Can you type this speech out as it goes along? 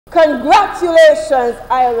Congratulations,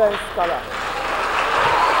 Ireland Scholar.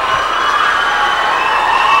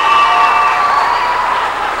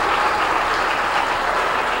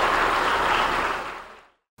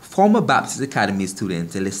 Former Baptist Academy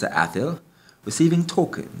student Elyssa Athill receiving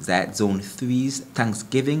tokens at Zone 3's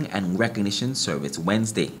Thanksgiving and Recognition Service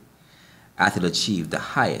Wednesday. Athill achieved the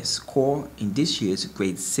highest score in this year's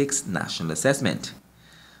Grade 6 National Assessment.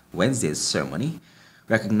 Wednesday's ceremony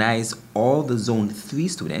recognized all the Zone 3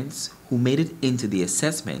 students who made it into the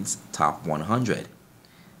assessment's top 100.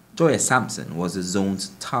 Joya Sampson was the zone's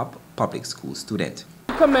top public school student.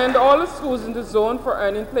 We commend all the schools in the zone for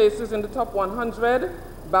earning places in the top 100.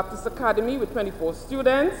 Baptist Academy with 24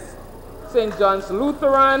 students, St. John's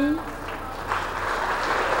Lutheran,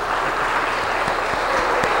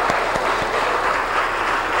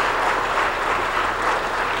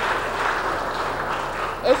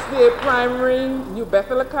 SDA Primary, New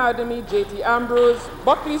Bethel Academy, J.T. Ambrose,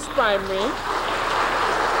 Buckley's Primary,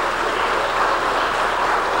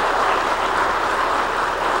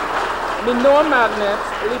 Minoa Magnet,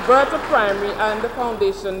 Liberta Primary, and the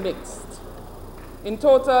Foundation Mixed. In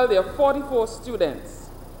total, there are 44 students.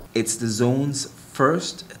 It's the zone's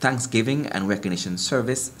first Thanksgiving and Recognition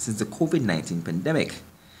service since the COVID-19 pandemic,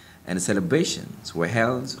 and the celebrations were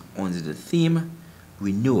held under the theme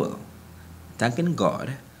Renewal, thanking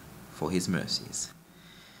God for His mercies.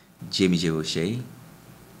 Jamie J. Roacher,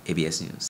 ABS News.